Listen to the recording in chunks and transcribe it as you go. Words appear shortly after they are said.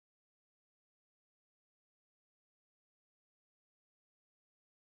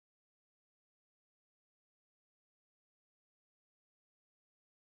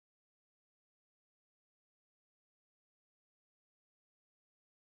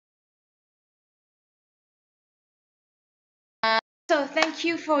So thank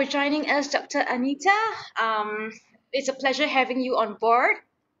you for joining us, Dr. Anita. It's a pleasure having you on board.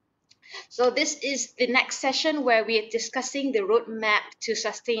 So this is the next session where we are discussing the roadmap to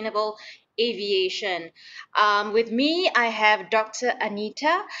sustainable aviation. With me, I have Dr.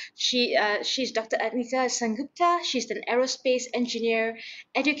 Anita. She's Dr. Anita Sengupta. She's an aerospace engineer,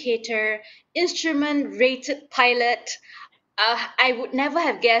 educator, instrument-rated pilot. I would never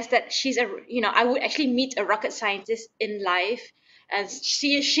have guessed that I would actually meet a rocket scientist in life. And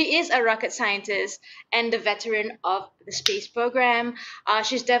she is a rocket scientist and the veteran of the space program.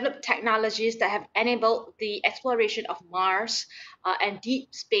 She's developed technologies that have enabled the exploration of Mars and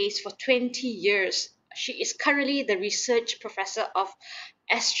deep space for 20 years. She is currently the Research Professor of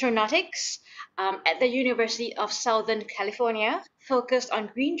Astronautics at the University of Southern California, focused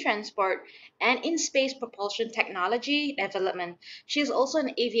on green transport and in-space propulsion technology development. She is also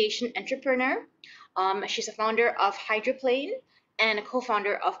an aviation entrepreneur. She's a founder of Hydroplane and a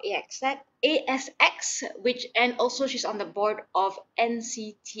co-founder of ASX, and also she's on the board of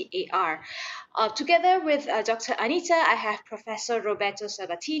NCTAR. Together with Dr. Anita, I have Professor Roberto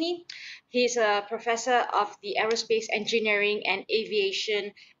Sabatini. He's a professor of the aerospace engineering and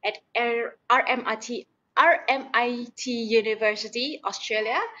aviation at RMIT University,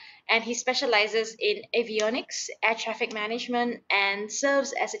 Australia, and he specializes in avionics, air traffic management, and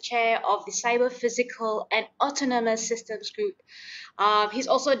serves as a chair of the Cyber Physical and Autonomous Systems Group. He's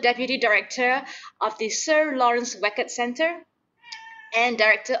also deputy director of the Sir Lawrence Weckert Center and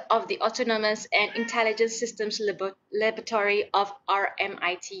director of the Autonomous and Intelligent Systems Laboratory of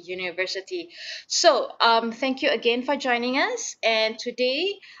RMIT University. So, thank you again for joining us. And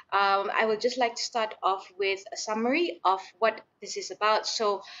today, I would just like to start off with a summary of what this is about.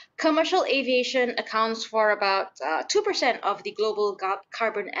 So, commercial aviation accounts for about 2% of the global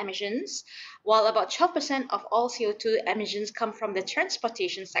carbon emissions, while about 12% of all CO2 emissions come from the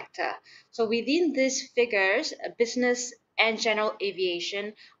transportation sector. So, within these figures, business and general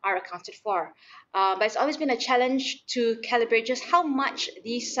aviation are accounted for. But it's always been a challenge to calibrate just how much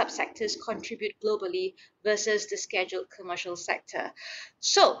these subsectors contribute globally versus the scheduled commercial sector.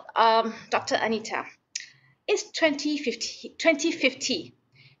 So, Dr. Anita, it's 2050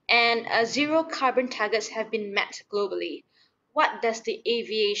 and zero carbon targets have been met globally. What does the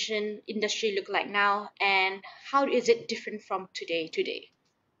aviation industry look like now, and how is it different from today?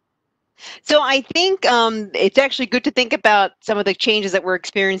 So I think it's actually good to think about some of the changes that we're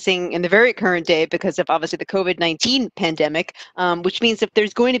experiencing in the very current day because of obviously the COVID-19 pandemic, which means if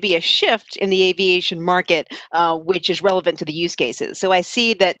there's going to be a shift in the aviation market, which is relevant to the use cases. So I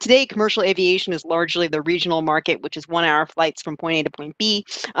see that today commercial aviation is largely the regional market, which is 1-hour flights from point A to point B.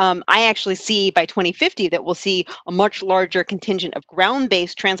 I actually see by 2050 that we'll see a much larger contingent of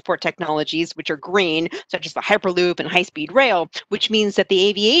ground-based transport technologies, which are green, such as the Hyperloop and high-speed rail, which means that the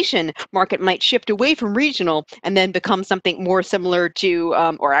aviation market might shift away from regional and then become something more similar to,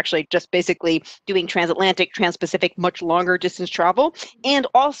 or actually just basically doing transatlantic, transpacific, much longer distance travel, and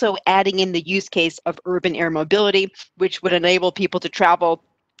also adding in the use case of urban air mobility, which would enable people to travel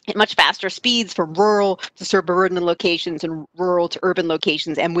at much faster speeds from rural to suburban locations and rural to urban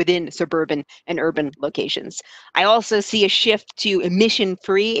locations and within suburban and urban locations. I also see a shift to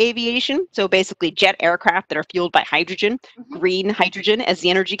emission-free aviation, so basically jet aircraft that are fueled by hydrogen, green hydrogen as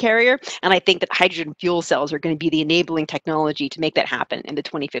the energy carrier, and I think that hydrogen fuel cells are going to be the enabling technology to make that happen in the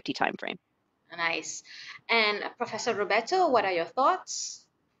 2050 timeframe. Nice. And Professor Roberto, what are your thoughts?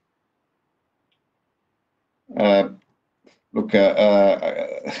 Look, looking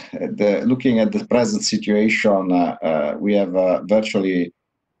at the present situation, we have virtually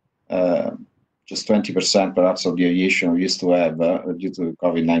just 20% perhaps of the aviation we used to have due to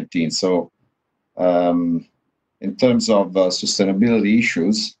COVID-19. So in terms of sustainability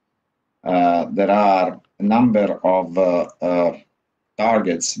issues, there are a number of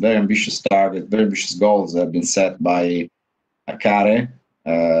targets, very ambitious goals that have been set by ACARE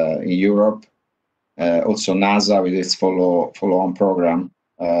in Europe, also NASA with its follow-on program.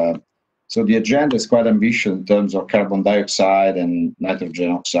 So the agenda is quite ambitious in terms of carbon dioxide and nitrogen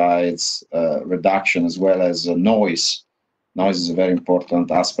oxides reduction, as well as noise. Noise is a very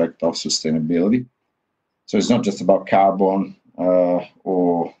important aspect of sustainability. So it's not just about carbon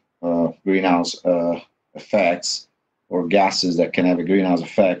or greenhouse effects or gases that can have a greenhouse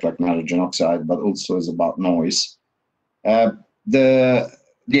effect like nitrogen oxide, but also is about noise.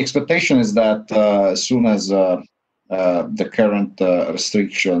 The expectation is that as soon as the current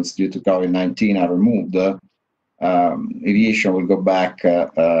restrictions due to COVID-19 are removed, aviation will go back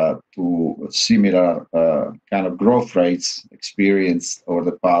to similar kind of growth rates experienced over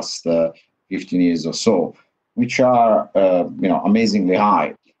the past 15 years or so. which are amazingly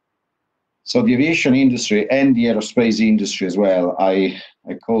high. So the aviation industry and the aerospace industry as well, I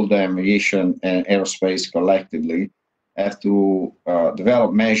call them aviation and aerospace collectively, have to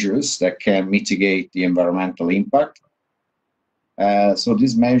develop measures that can mitigate the environmental impact. So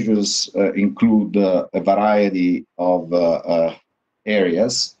these measures include a variety of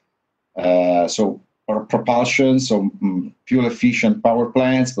areas. So for propulsion, so fuel efficient power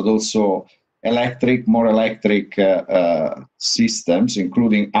plants, but also more electric systems,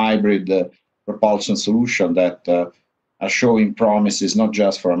 including hybrid propulsion solution that are showing promises not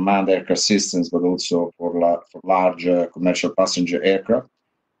just for unmanned aircraft systems, but also for large commercial passenger aircraft.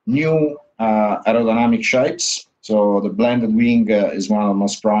 New aerodynamic shapes. So the blended wing is one of the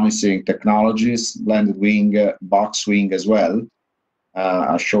most promising technologies. Blended wing, box wing as well,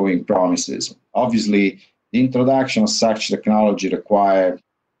 are showing promises. Obviously, the introduction of such technology requires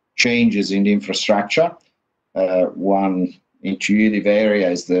changes in the infrastructure. One intuitive area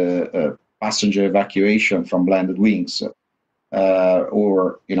is the passenger evacuation from blended wings,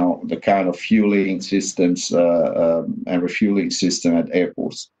 or the kind of fueling systems and refueling system at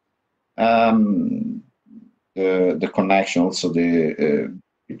airports. The connection also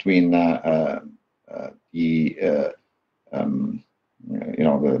between the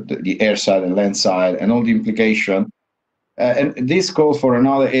air side and land side, and all the implication. And this calls for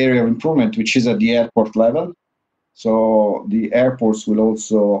another area of improvement, which is at the airport level. So the airports will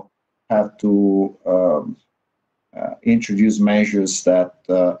also have to introduce measures that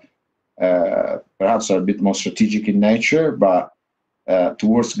perhaps are a bit more strategic in nature, but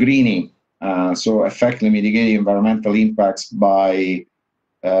towards greening. So effectively mitigating environmental impacts by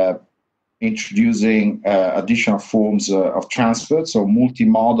introducing additional forms of transport. So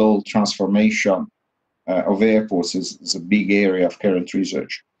multimodal transformation of airports is a big area of current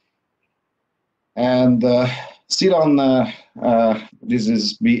research. And still on, this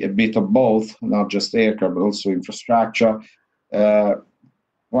is a bit of both, not just aircraft, but also infrastructure.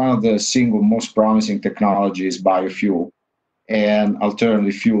 One of the single most promising technologies, biofuel and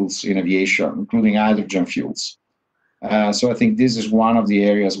alternative fuels in aviation, including hydrogen fuels. So I think this is one of the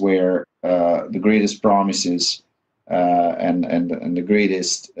areas where the greatest promises and the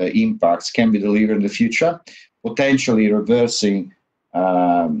greatest impacts can be delivered in the future, potentially reversing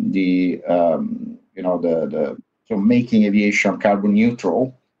so making aviation carbon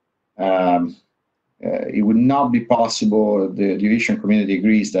neutral. It would not be possible. The aviation community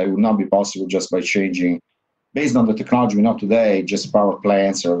agrees that it would not be possible just by changing, based on the technology we know today, just power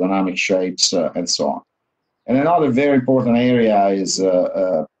plants, aerodynamic shapes, and so on. And another very important area is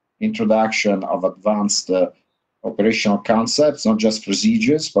introduction of advanced operational concepts, not just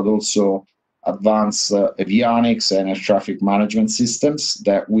procedures, but also advanced avionics and air traffic management systems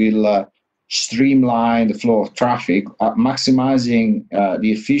that will streamline the flow of traffic, maximizing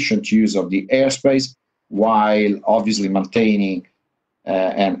the efficient use of the airspace, while obviously maintaining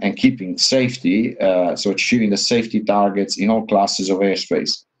and keeping safety, so achieving the safety targets in all classes of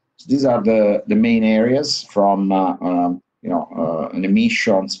airspace. So these are the main areas from an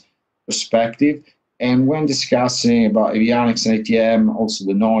emissions perspective. And when discussing about avionics and ATM, also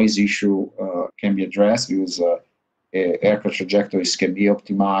the noise issue can be addressed, because aircraft trajectories can be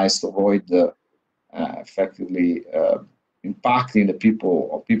optimized to avoid effectively impacting the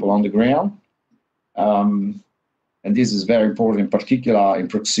people on the ground. And this is very important, in particular in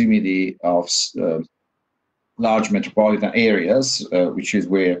proximity of large metropolitan areas, which is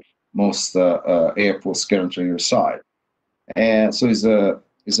where most airports currently reside. And so it's a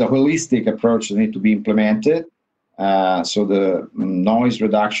holistic approach that needs to be implemented. So the noise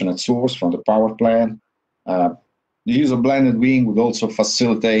reduction at source from the power plant. The use of blended wing would also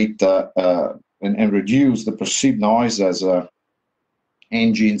facilitate and reduce the perceived noise as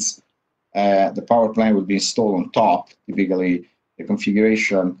engines. The power plant will be installed on top. Typically, the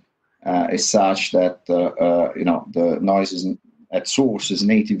configuration is such that the noise at source is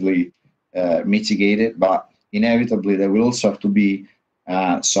natively mitigated, but inevitably there will also have to be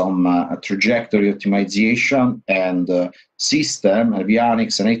some trajectory optimization and system,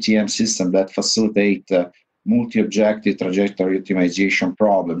 avionics and ATM system that facilitate multi-objective trajectory optimization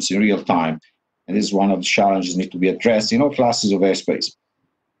problems in real time. And this is one of the challenges that need to be addressed in all classes of airspace.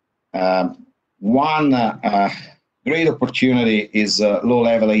 One great opportunity is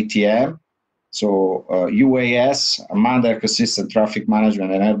low-level ATM. So UAS, unmanned aircraft system, traffic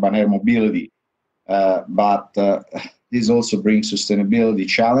management, and urban air mobility. But this also brings sustainability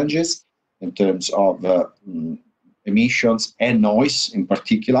challenges in terms of emissions and noise in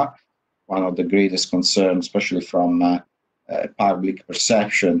particular. One of the greatest concerns, especially from public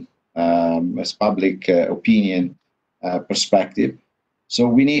perception, as public opinion perspective. So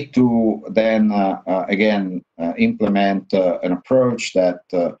we need to then again implement an approach that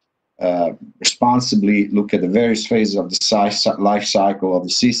responsibly look at the various phases of the life cycle of the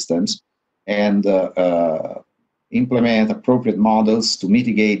systems and implement appropriate models to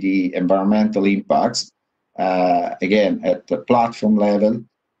mitigate the environmental impacts, again, at the platform level,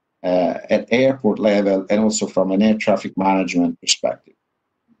 at airport level, and also from an air traffic management perspective.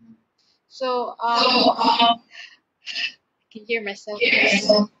 So, I can hear myself.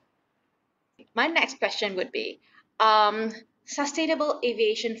 My next question would be, sustainable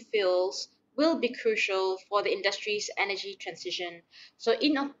aviation fuels will be crucial for the industry's energy transition. So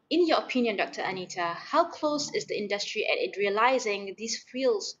in your opinion, Dr. Anita, how close is the industry at realizing these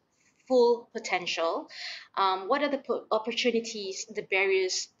fuels' full potential? What are the opportunities, the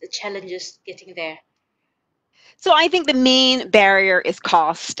barriers, the challenges getting there? So I think the main barrier is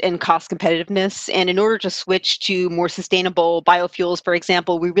cost and cost competitiveness. And in order to switch to more sustainable biofuels, for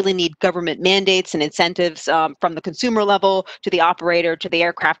example, we really need government mandates and incentives from the consumer level to the operator to the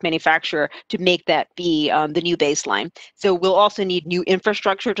aircraft manufacturer to make that be the new baseline. So we'll also need new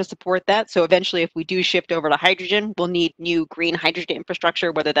infrastructure to support that. So eventually, if we do shift over to hydrogen, we'll need new green hydrogen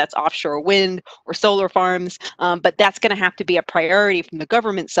infrastructure, whether that's offshore wind or solar farms. But that's going to have to be a priority from the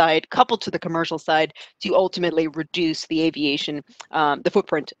government side, coupled to the commercial side, to ultimately reduce the aviation, the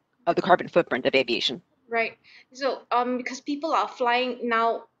footprint of the carbon footprint of aviation. Right. So, because people are flying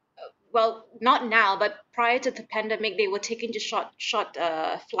now, well, not now, but prior to the pandemic, they were taking just short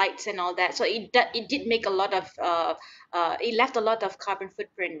flights and all that. So it did make a lot of it left a lot of carbon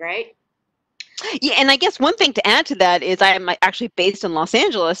footprint, right? Yeah, and I guess one thing to add to that is I am actually based in Los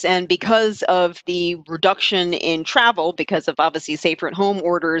Angeles, and because of the reduction in travel, because of obviously safer at home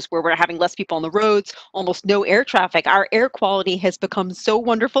orders where we're having less people on the roads, almost no air traffic, our air quality has become so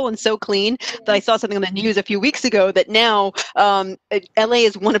wonderful and so clean that I saw something on the news a few weeks ago that now LA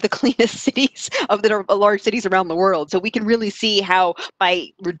is one of the cleanest cities of the large cities around the world. So we can really see how by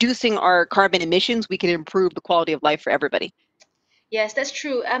reducing our carbon emissions, we can improve the quality of life for everybody. Yes, that's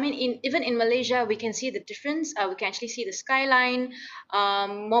true. I mean, even in Malaysia, we can see the difference. We can actually see the skyline,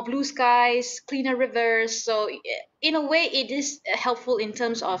 more blue skies, cleaner rivers. So, in a way, it is helpful in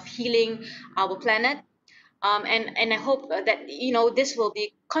terms of healing our planet. And I hope that this will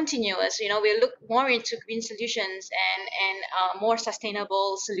be continuous. We'll look more into green solutions and more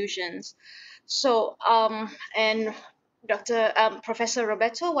sustainable solutions. So, and Dr. Professor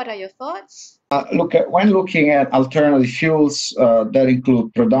Roberto, what are your thoughts? When looking at alternative fuels, that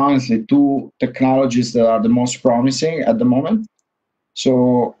include predominantly two technologies that are the most promising at the moment.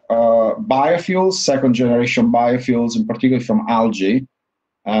 So biofuels, second generation biofuels, in particular from algae,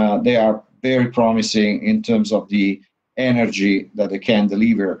 they are very promising in terms of the energy that they can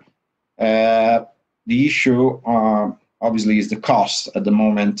deliver. The issue, obviously, is the cost at the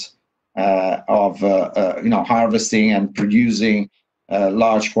moment of harvesting and producing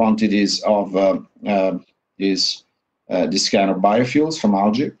large quantities of this kind of biofuels from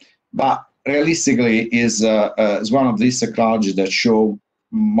algae. But realistically, is one of these technologies that show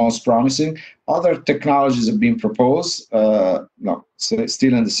most promising. Other technologies have been proposed,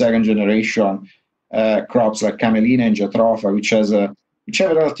 still in the second generation, crops like camelina and jatropha, which have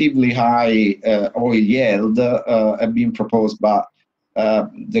a relatively high oil yield, have been proposed, but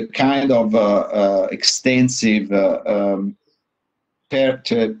the kind of extensive the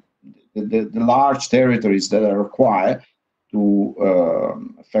large territories that are required to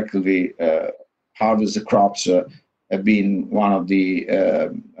effectively harvest the crops have been one of the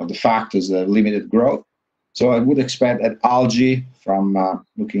factors that have limited growth. So I would expect that algae, from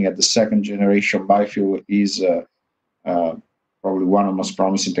looking at the second generation biofuel, is probably one of the most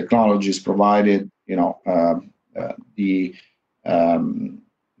promising technologies, provided the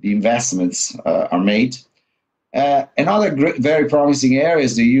investments are made. Another very promising area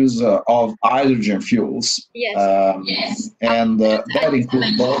is the use of hydrogen fuels. Yes. And that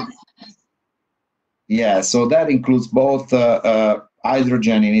includes both. Yeah, so that includes both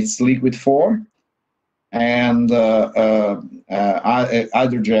hydrogen in its liquid form and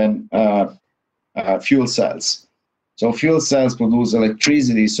hydrogen fuel cells. So fuel cells produce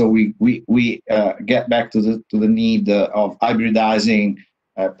electricity, so we get back to the need of hybridizing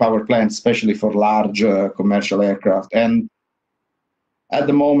power plants, especially for large commercial aircraft. And at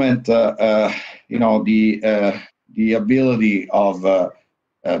the moment, the ability of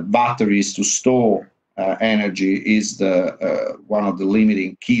batteries to store energy is one of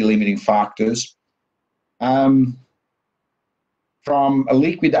the key limiting factors. From a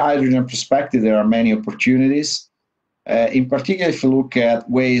liquid hydrogen perspective, there are many opportunities. In particular, if you look at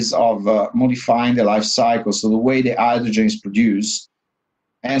ways of modifying the life cycle, so the way the hydrogen is produced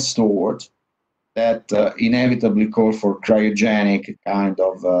and stored, that inevitably call for cryogenic kind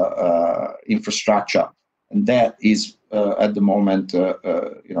of infrastructure, and that is at the moment,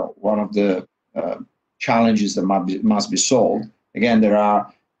 one of the challenges that must be solved. Again, there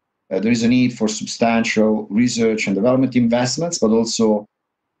is a need for substantial research and development investments, but also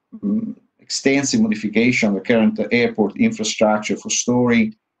extensive modification of the current airport infrastructure for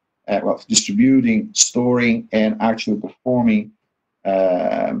storing, distributing, storing, and actually performing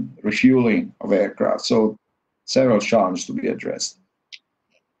refueling of aircraft. So several challenges to be addressed.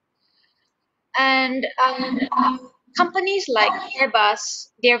 And companies like Airbus,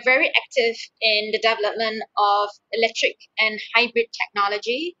 they're very active in the development of electric and hybrid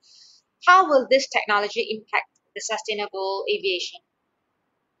technology. How will this technology impact the sustainable aviation?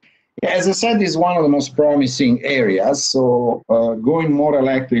 Yeah, as I said, this is one of the most promising areas. So going more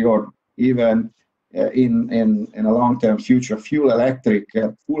electric, or even in a long-term future, full electric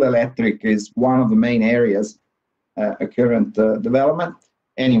is one of the main areas current development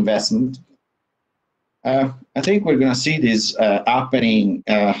and investment. I think we're going to see this happening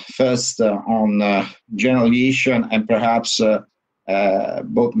first on general aviation and perhaps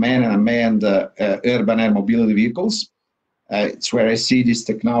both manned and unmanned urban air mobility vehicles. It's where I see this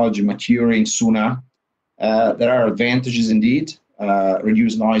technology maturing sooner. There are advantages indeed.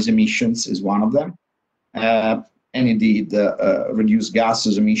 Reduced noise emissions is one of them, and indeed reduced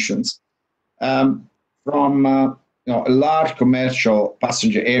gases emissions. From a large commercial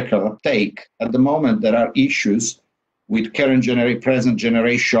passenger aircraft uptake, at the moment there are issues with present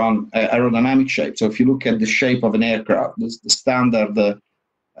generation aerodynamic shape. So if you look at the shape of an aircraft, the standard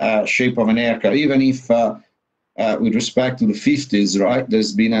shape of an aircraft, even if with respect to the 50s, right,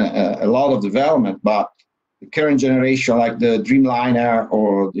 there's been a lot of development, but the current generation, like the Dreamliner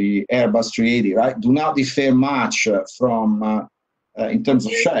or the Airbus 380, right, do not differ much from in terms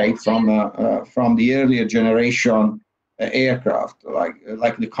of shape from the earlier generation aircraft,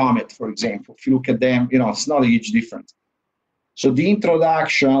 like the Comet, for example. If you look at them, it's not a huge difference. So the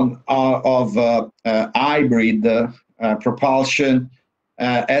introduction of hybrid propulsion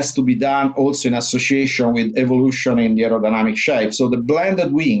has to be done also in association with evolution in the aerodynamic shape. So the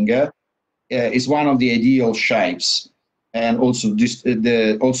blended wing is one of the ideal shapes, and also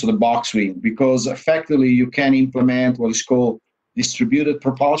the box wing, because effectively you can implement what is called distributed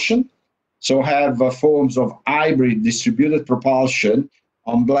propulsion. So have forms of hybrid distributed propulsion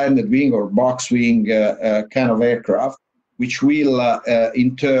on blended wing or box wing kind of aircraft, which will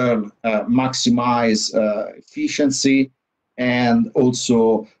in turn maximize efficiency and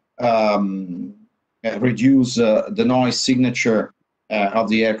also reduce the noise signature of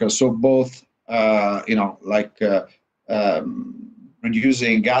the aircraft. So both,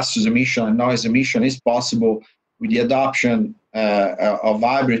 reducing gases emission and noise emission is possible with the adoption of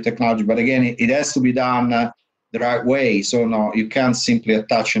hybrid technology. But again, it has to be done the right way. So no, you can't simply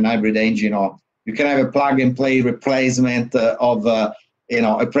attach an hybrid engine, or you can have a plug-and-play replacement of a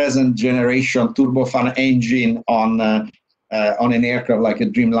present generation turbofan engine on an aircraft like a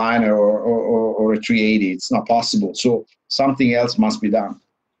Dreamliner or a 380. It's not possible. So something else must be done.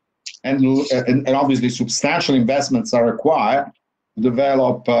 And obviously substantial investments are required to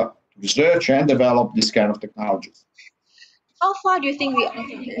develop research and develop this kind of technologies. How far do you think we are from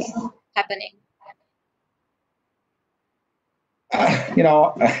this happening?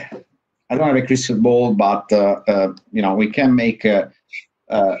 I don't have a crystal ball, but we can make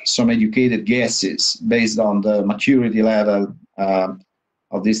some educated guesses based on the maturity level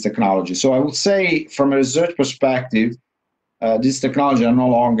of this technology. So I would say, from a research perspective, these technologies are no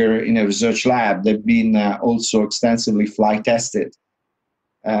longer in a research lab. They've been also extensively flight tested.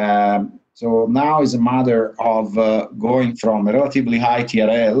 So now is a matter of going from a relatively high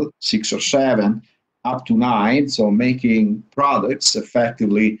TRL, 6 or 7, up to 9, so making products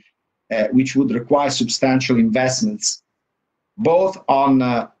effectively, which would require substantial investments, both on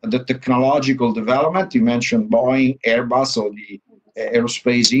the technological development. You mentioned Boeing, Airbus, or the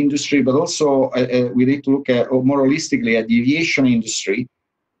aerospace industry, but also we need to look at, more holistically, at the aviation industry,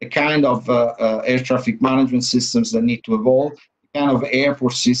 the kind of air traffic management systems that need to evolve, kind of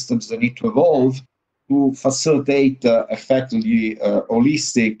airport systems that need to evolve to facilitate effectively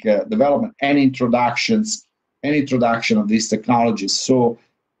holistic development and introduction of these technologies. So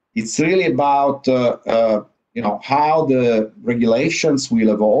it's really about how the regulations will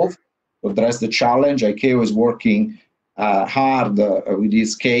evolve to address the challenge. ICAO is working hard with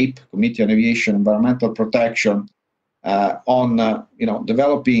this CAPE, Committee on Aviation Environmental Protection, on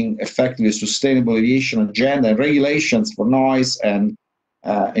developing effectively sustainable aviation agenda and regulations for noise and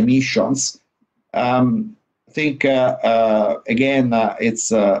emissions. I think again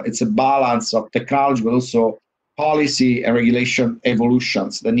it's a balance of technology, but also policy and regulation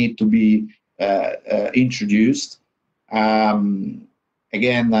evolutions that need to be introduced.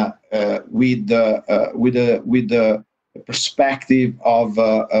 Again, with the perspective of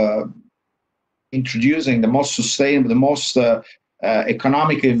introducing the most sustainable, the most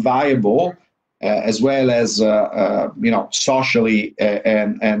economically viable, as well as socially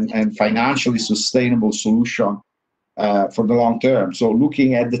and financially sustainable solution for the long term. So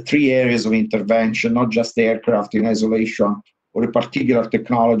looking at the three areas of intervention, not just the aircraft in isolation or a particular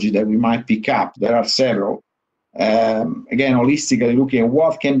technology that we might pick up. There are several. Again, holistically looking at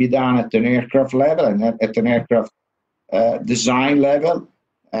what can be done at an aircraft level and at an aircraft design level.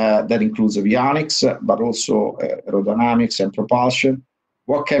 That includes avionics, but also aerodynamics and propulsion.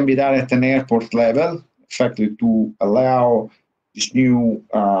 What can be done at an airport level, effectively to allow this new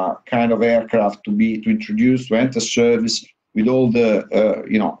kind of aircraft to introduce, to enter service with all the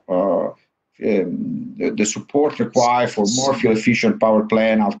the support required for more fuel efficient power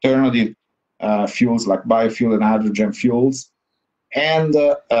plant, alternative fuels like biofuel and hydrogen fuels. And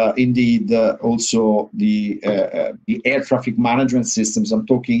indeed, also the air traffic management systems. I'm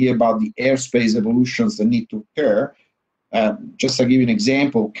talking here about the airspace evolutions that need to occur. Just to give you an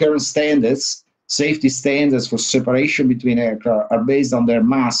example, current standards, safety standards for separation between aircraft are based on their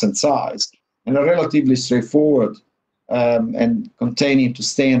mass and size, and are relatively straightforward and containing to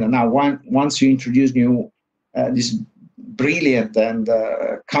standard. Now, once you introduce new, these brilliant and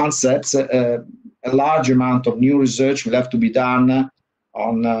concepts, a large amount of new research will have to be done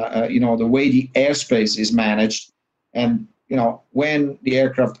on the way the airspace is managed, and when the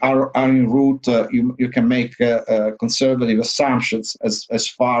aircraft are en route, you can make conservative assumptions as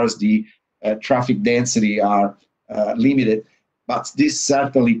far as the traffic density are limited, but this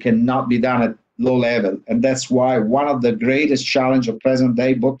certainly cannot be done at low level, and that's why one of the greatest challenge of present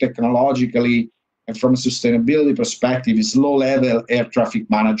day, both technologically and from a sustainability perspective, is low level air traffic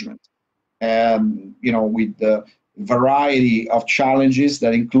management. With the variety of challenges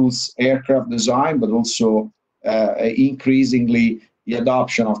that includes aircraft design, but also increasingly the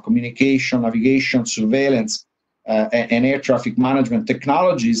adoption of communication, navigation, surveillance, and air traffic management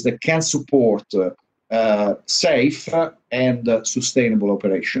technologies that can support safe and sustainable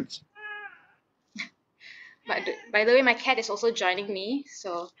operations. By the way, my cat is also joining me.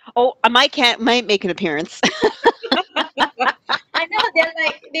 So. Oh, my cat might make an appearance. I know they're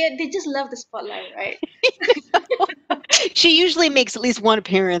like they just love the spotlight, right? She usually makes at least one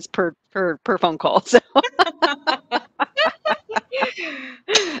appearance per phone call. So.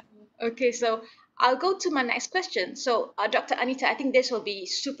 Okay, so I'll go to my next question. So, Dr. Anita, I think this will be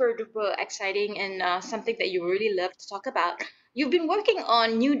super duper exciting and something that you really love to talk about. You've been working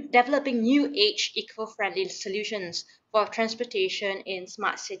on developing new age eco-friendly solutions for transportation in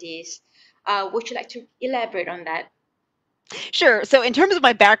smart cities. Would you like to elaborate on that? Sure. So in terms of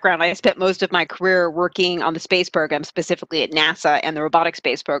my background, I spent most of my career working on the space program, specifically at NASA and the robotic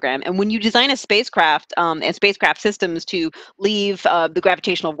space program. And when you design a spacecraft and spacecraft systems to leave the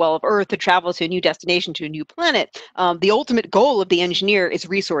gravitational well of Earth to travel to a new destination, to a new planet, the ultimate goal of the engineer is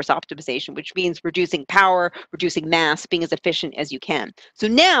resource optimization, which means reducing power, reducing mass, being as efficient as you can. So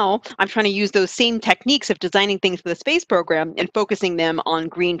now I'm trying to use those same techniques of designing things for the space program and focusing them on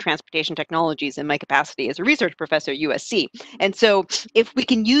green transportation technologies in my capacity as a research professor at USC. And so if we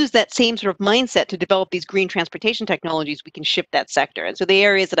can use that same sort of mindset to develop these green transportation technologies, we can shift that sector. And so the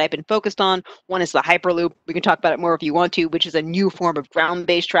areas that I've been focused on, one is the Hyperloop. We can talk about it more if you want to, which is a new form of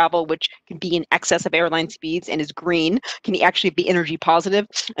ground-based travel, which can be in excess of airline speeds and is green, can actually be energy positive.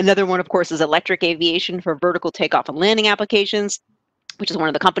 Another one, of course, is electric aviation for vertical takeoff and landing applications, which is one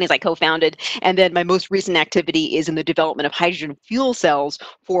of the companies I co-founded. And then my most recent activity is in the development of hydrogen fuel cells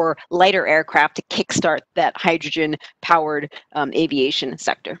for lighter aircraft to kickstart that hydrogen-powered aviation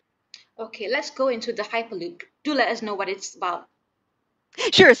sector. Okay, let's go into the Hyperloop. Do let us know what it's about.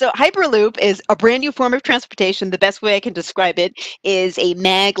 Sure. So Hyperloop is a brand new form of transportation. The best way I can describe it is a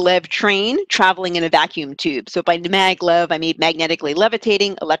maglev train traveling in a vacuum tube. So by maglev, I mean magnetically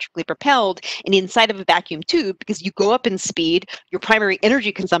levitating, electrically propelled, and inside of a vacuum tube, because you go up in speed, your primary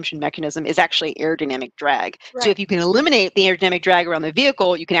energy consumption mechanism is actually aerodynamic drag. Right. So if you can eliminate the aerodynamic drag around the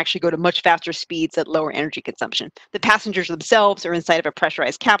vehicle, you can actually go to much faster speeds at lower energy consumption. The passengers themselves are inside of a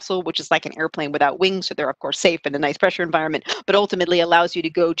pressurized capsule, which is like an airplane without wings. So they're, of course, safe in a nice pressure environment, but ultimately allows you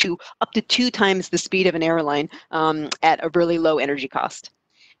to go to up to 2 times the speed of an airline at a really low energy cost.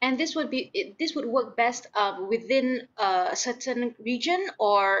 And this would work best within a certain region,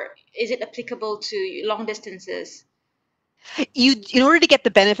 or is it applicable to long distances? In order to get the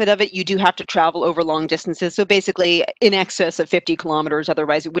benefit of it, you do have to travel over long distances. So basically in excess of 50 kilometers,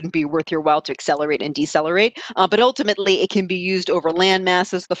 otherwise it wouldn't be worth your while to accelerate and decelerate. But ultimately it can be used over land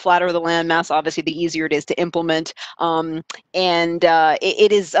masses. The flatter the land mass, obviously the easier it is to implement.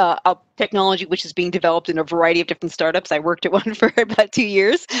 It is a technology which is being developed in a variety of different startups. I worked at one for about 2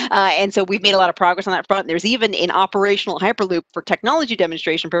 years. And so we've made a lot of progress on that front. There's even an operational Hyperloop for technology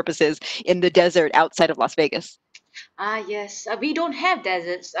demonstration purposes in the desert outside of Las Vegas. Ah, yes. We don't have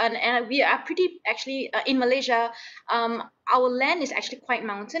deserts, and we are pretty actually in Malaysia. Our land is actually quite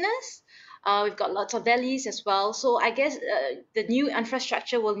mountainous. We've got lots of valleys as well. So I guess the new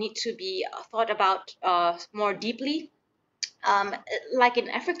infrastructure will need to be thought about more deeply. Um, like in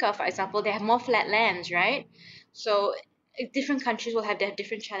Africa, for example, they have more flat lands, right? So different countries will have their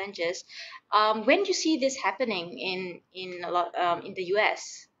different challenges. When do you see this happening in a lot in the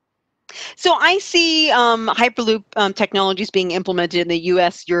US? So I see Hyperloop technologies being implemented in the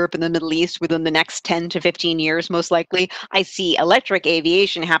US, Europe, and the Middle East within the next 10 to 15 years, most likely. I see electric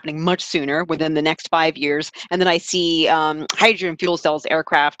aviation happening much sooner, within the next 5 years. And then I see hydrogen fuel cells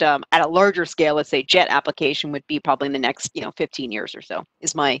aircraft at a larger scale, let's say jet application would be probably in the next 15 years or so,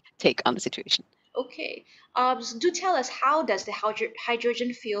 is my take on the situation. Okay. So do tell us, how does the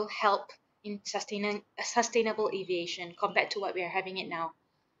hydrogen fuel help in sustainable aviation compared to what we are having it now?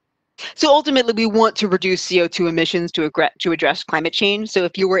 So ultimately, we want to reduce CO2 emissions to address climate change. So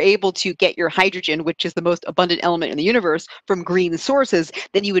if you were able to get your hydrogen, which is the most abundant element in the universe, from green sources,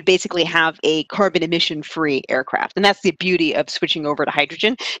 then you would basically have a carbon emission-free aircraft. And that's the beauty of switching over to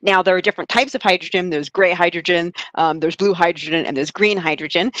hydrogen. Now, there are different types of hydrogen. There's gray hydrogen, there's blue hydrogen, and there's green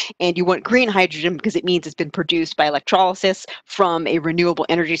hydrogen. And you want green hydrogen because it means it's been produced by electrolysis from a renewable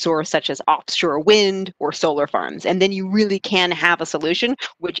energy source, such as offshore wind or solar farms. And then you really can have a solution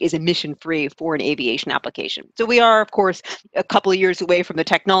which is emission-free for an aviation application. So we are, of course, a couple of years away from the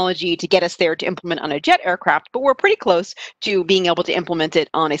technology to get us there to implement on a jet aircraft, but we're pretty close to being able to implement it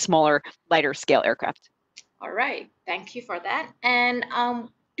on a smaller, lighter scale aircraft. All right. Thank you for that. And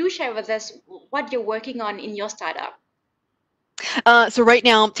do share with us what you're working on in your startup. So right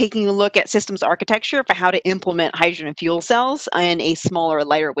now I'm taking a look at systems architecture for how to implement hydrogen fuel cells in a smaller,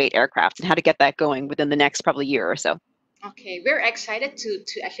 lighter weight aircraft and how to get that going within the next probably year or so. Okay, we're excited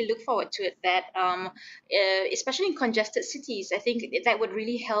to actually look forward to it. That especially in congested cities, I think that would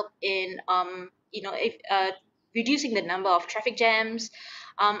really help in if reducing the number of traffic jams.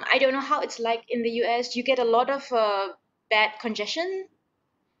 I don't know how it's like in the US. You get a lot of bad congestion.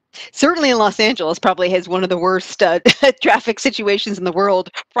 Certainly in Los Angeles, probably has one of the worst traffic situations in the world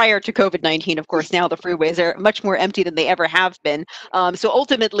prior to COVID-19. Of course, now the freeways are much more empty than they ever have been. So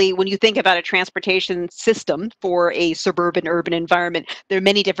ultimately, when you think about a transportation system for a suburban urban environment, there are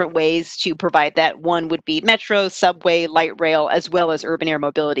many different ways to provide that. One would be metro, subway, light rail, as well as urban air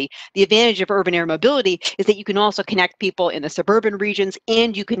mobility. The advantage of urban air mobility is that you can also connect people in the suburban regions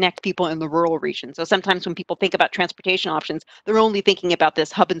and you connect people in the rural regions. So sometimes when people think about transportation options, they're only thinking about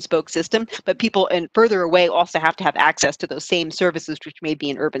this hub and spoke system, but people and further away also have to have access to those same services, which may be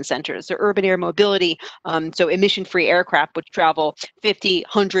in urban centers. So urban air mobility, so emission-free aircraft which travel 50,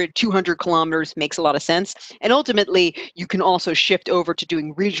 100, 200 kilometers makes a lot of sense. And ultimately, you can also shift over to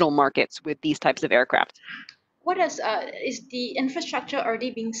doing regional markets with these types of aircraft. What is the infrastructure already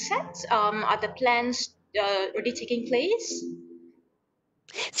being set? Are the plans already taking place?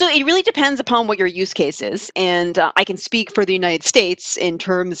 So it really depends upon what your use case is. And I can speak for the United States in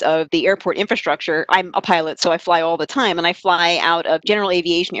terms of the airport infrastructure. I'm a pilot, so I fly all the time, and I fly out of general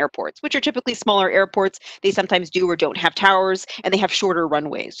aviation airports, which are typically smaller airports. They sometimes do or don't have towers, and they have shorter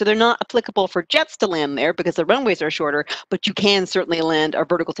runways. So they're not applicable for jets to land there because the runways are shorter, but you can certainly land a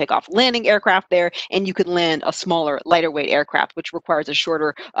vertical takeoff landing aircraft there, and you can land a smaller, lighter weight aircraft, which requires a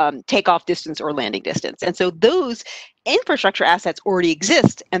shorter takeoff distance or landing distance. And so those infrastructure assets already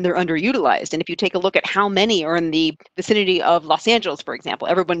exist and they're underutilized. And if you take a look at how many are in the vicinity of Los Angeles, for example,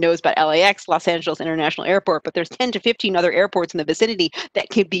 everyone knows about LAX, Los Angeles International Airport, but there's 10 to 15 other airports in the vicinity that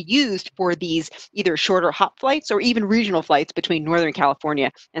can be used for these either shorter hop flights or even regional flights between Northern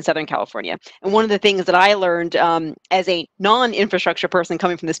California and Southern California. And one of the things that I learned as a non-infrastructure person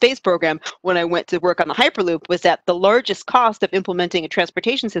coming from the space program when I went to work on the Hyperloop was that the largest cost of implementing a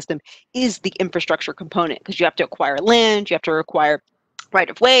transportation system is the infrastructure component, because you have to acquire land, you have to require right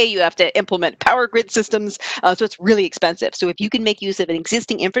of way, you have to implement power grid systems, so it's really expensive. So if you can make use of an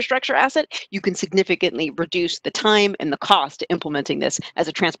existing infrastructure asset, you can significantly reduce the time and the cost to implementing this as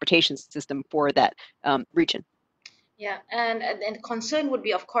a transportation system for that region. Yeah, and the concern would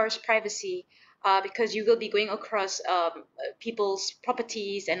be, of course, privacy, because you will be going across people's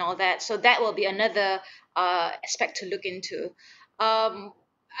properties and all that. So that will be another aspect to look into. Um,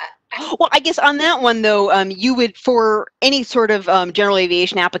 Well, I guess on that one though, you would, for any sort of general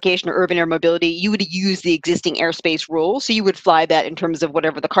aviation application or urban air mobility, you would use the existing airspace rules. So you would fly that in terms of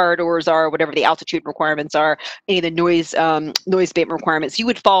whatever the corridors are, whatever the altitude requirements are, any of the noise abatement requirements. You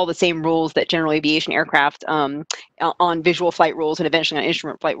would follow the same rules that general aviation aircraft on visual flight rules and eventually on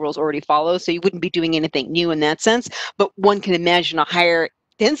instrument flight rules already follow. So you wouldn't be doing anything new in that sense. But one can imagine a higher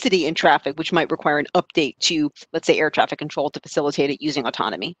density in traffic, which might require an update to, let's say, air traffic control to facilitate it using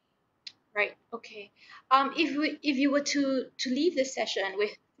autonomy. Right. Okay. If you were to leave this session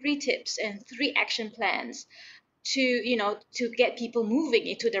with 3 tips and 3 action plans to, to get people moving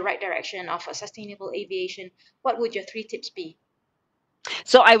into the right direction of a sustainable aviation, what would your 3 tips be?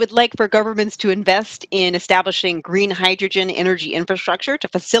 So I would like for governments to invest in establishing green hydrogen energy infrastructure to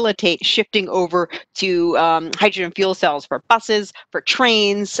facilitate shifting over to hydrogen fuel cells for buses, for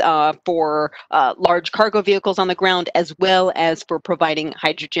trains, for large cargo vehicles on the ground, as well as for providing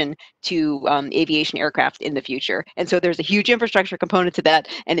hydrogen to aviation aircraft in the future. And so there's a huge infrastructure component to that.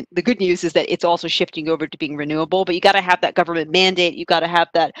 And the good news is that it's also shifting over to being renewable, but you got to have that government mandate. You got to have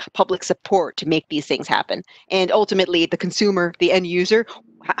that public support to make these things happen. And ultimately, the consumer, the end user,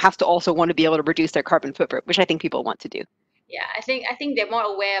 has to also want to be able to reduce their carbon footprint, which I think people want to do. Yeah, I think they're more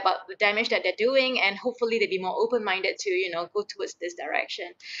aware about the damage that they're doing, and hopefully they'll be more open-minded to, go towards this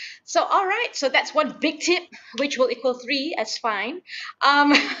direction. So all right, so that's one big tip, which will equal 3 as fine.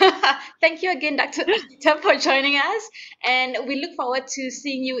 Um, thank you again, Dr. Anita, for joining us, and we look forward to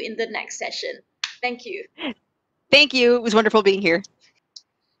seeing you in the next session. Thank you. Thank you. It was wonderful being here.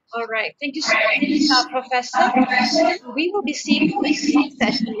 All right, thank you so much, Professor. We will be seeing you in the next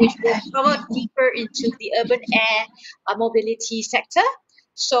session, which will cover deeper into the urban air mobility sector.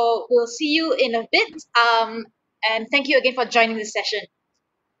 So we'll see you in a bit. And thank you again for joining this session.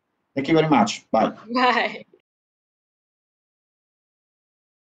 Thank you very much. Bye. Bye.